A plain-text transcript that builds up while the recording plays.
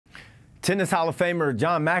Tennis Hall of Famer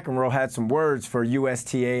John McEnroe had some words for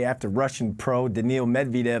USTA after Russian pro Daniil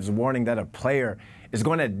Medvedev's warning that a player is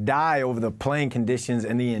going to die over the playing conditions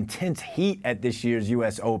and the intense heat at this year's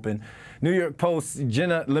U.S. Open. New York Post's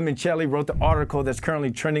Jenna Lemoncelli wrote the article that's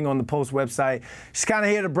currently trending on the Post website. She's kind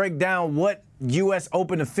of here to break down what U.S.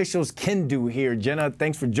 Open officials can do here. Jenna,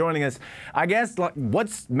 thanks for joining us. I guess,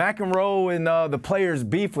 what's McEnroe and the players'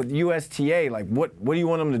 beef with USTA? Like, what do you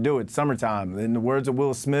want them to do? It's summertime. In the words of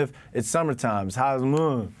Will Smith, it's summertime. It's hot as the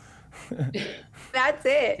moon. That's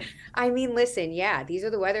it. I mean, listen, yeah, these are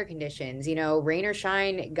the weather conditions. You know, rain or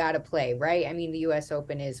shine, gotta play, right? I mean, the U.S.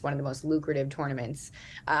 Open is one of the most lucrative tournaments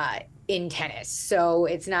in tennis. So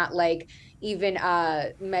it's not like even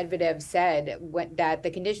Medvedev said that the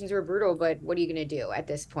conditions were brutal, but what are you going to do at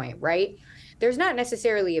this point, right? There's not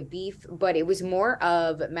necessarily a beef, but it was more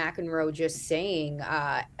of McEnroe just saying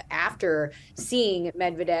after seeing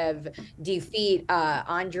Medvedev defeat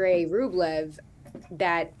Andrei Rublev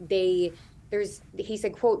that he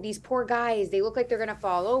said, quote, "These poor guys, they look like they're going to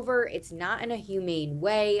fall over. It's not in a humane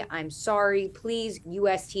way. I'm sorry. Please,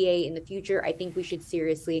 USTA, in the future, I think we should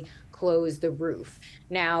seriously close the roof."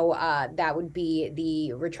 Now, that would be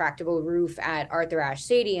the retractable roof at Arthur Ashe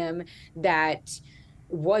Stadium that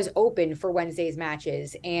was open for Wednesday's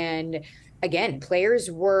matches. And again, players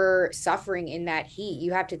were suffering in that heat.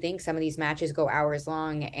 You have to think some of these matches go hours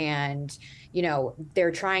long, and, you know,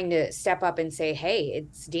 they're trying to step up and say, hey,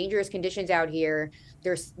 it's dangerous conditions out here.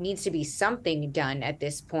 There needs to be something done at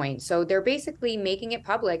this point. So they're basically making it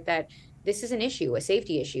public that this is an issue, a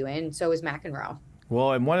safety issue, and so is McEnroe.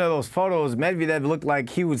 Well, in one of those photos, Medvedev looked like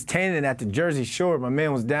he was tanning at the Jersey Shore. My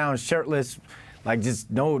man was down shirtless, like just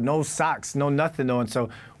no socks, no nothing on. So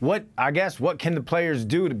what can the players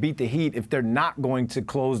do to beat the heat if they're not going to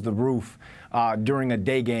close the roof during a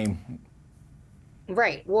day game?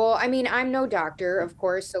 Right. Well, I mean, I'm no doctor, of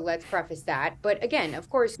course, so let's preface that. But again, of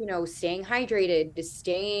course, you know, staying hydrated,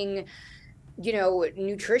 staying, you know,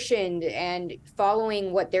 nutrition and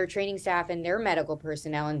following what their training staff and their medical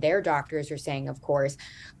personnel and their doctors are saying, of course.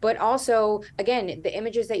 But also, again, the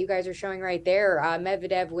images that you guys are showing right there,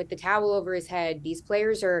 Medvedev with the towel over his head, these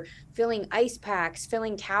players are filling ice packs,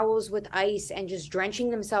 filling towels with ice and just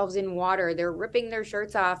drenching themselves in water. They're ripping their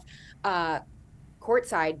shirts off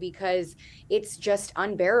courtside because it's just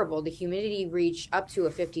unbearable. The humidity reached up to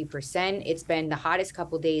 50%. It's been the hottest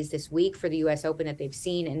couple days this week for the U.S. Open that they've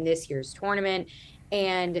seen in this year's tournament,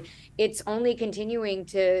 and it's only continuing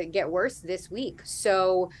to get worse this week.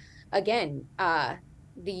 So again,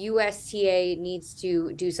 the USTA needs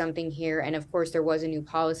to do something here, and of course there was a new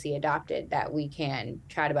policy adopted that we can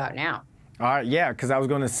chat about now. All right, yeah, because I was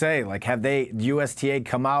going to say, like, have USTA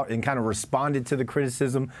come out and kind of responded to the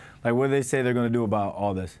criticism? Like, what do they say they're going to do about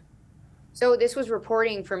all this? So this was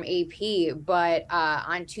reporting from AP, but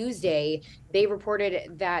on Tuesday, they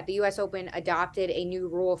reported that the U.S. Open adopted a new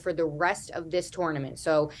rule for the rest of this tournament.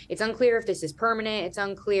 So it's unclear if this is permanent. It's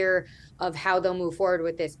unclear of how they'll move forward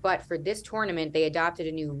with this. But for this tournament, they adopted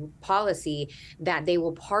a new policy that they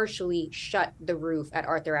will partially shut the roof at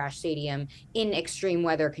Arthur Ashe Stadium in extreme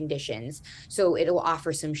weather conditions. So it'll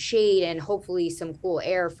offer some shade and hopefully some cool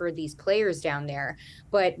air for these players down there.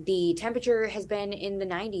 But the temperature has been in the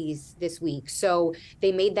 90s this week. So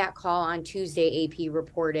they made that call on Tuesday, AP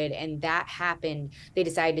reported, and that happened. They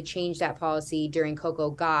decided to change that policy during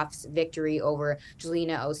Coco Gauff's victory over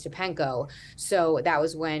Jelena Ostapenko. So that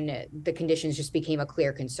was when the conditions just became a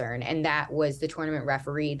clear concern. And that was the tournament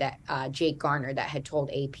referee, that Jake Garner, that had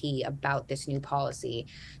told AP about this new policy.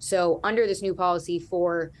 So under this new policy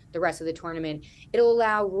for the rest of the tournament, it'll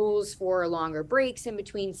allow rules for longer breaks in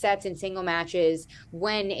between sets and single matches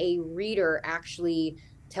when a reader actually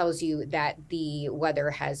tells you that the weather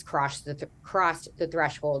has crossed the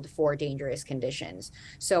threshold for dangerous conditions.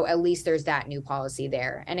 So at least there's that new policy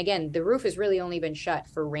there. And again, the roof has really only been shut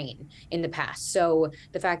for rain in the past. So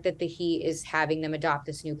the fact that the heat is having them adopt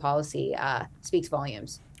this new policy speaks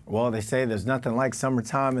volumes. Well, they say there's nothing like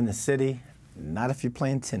summertime in the city. Not if you're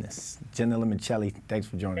playing tennis. Jenna Lemoncelli, thanks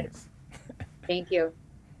for joining us. Thank you.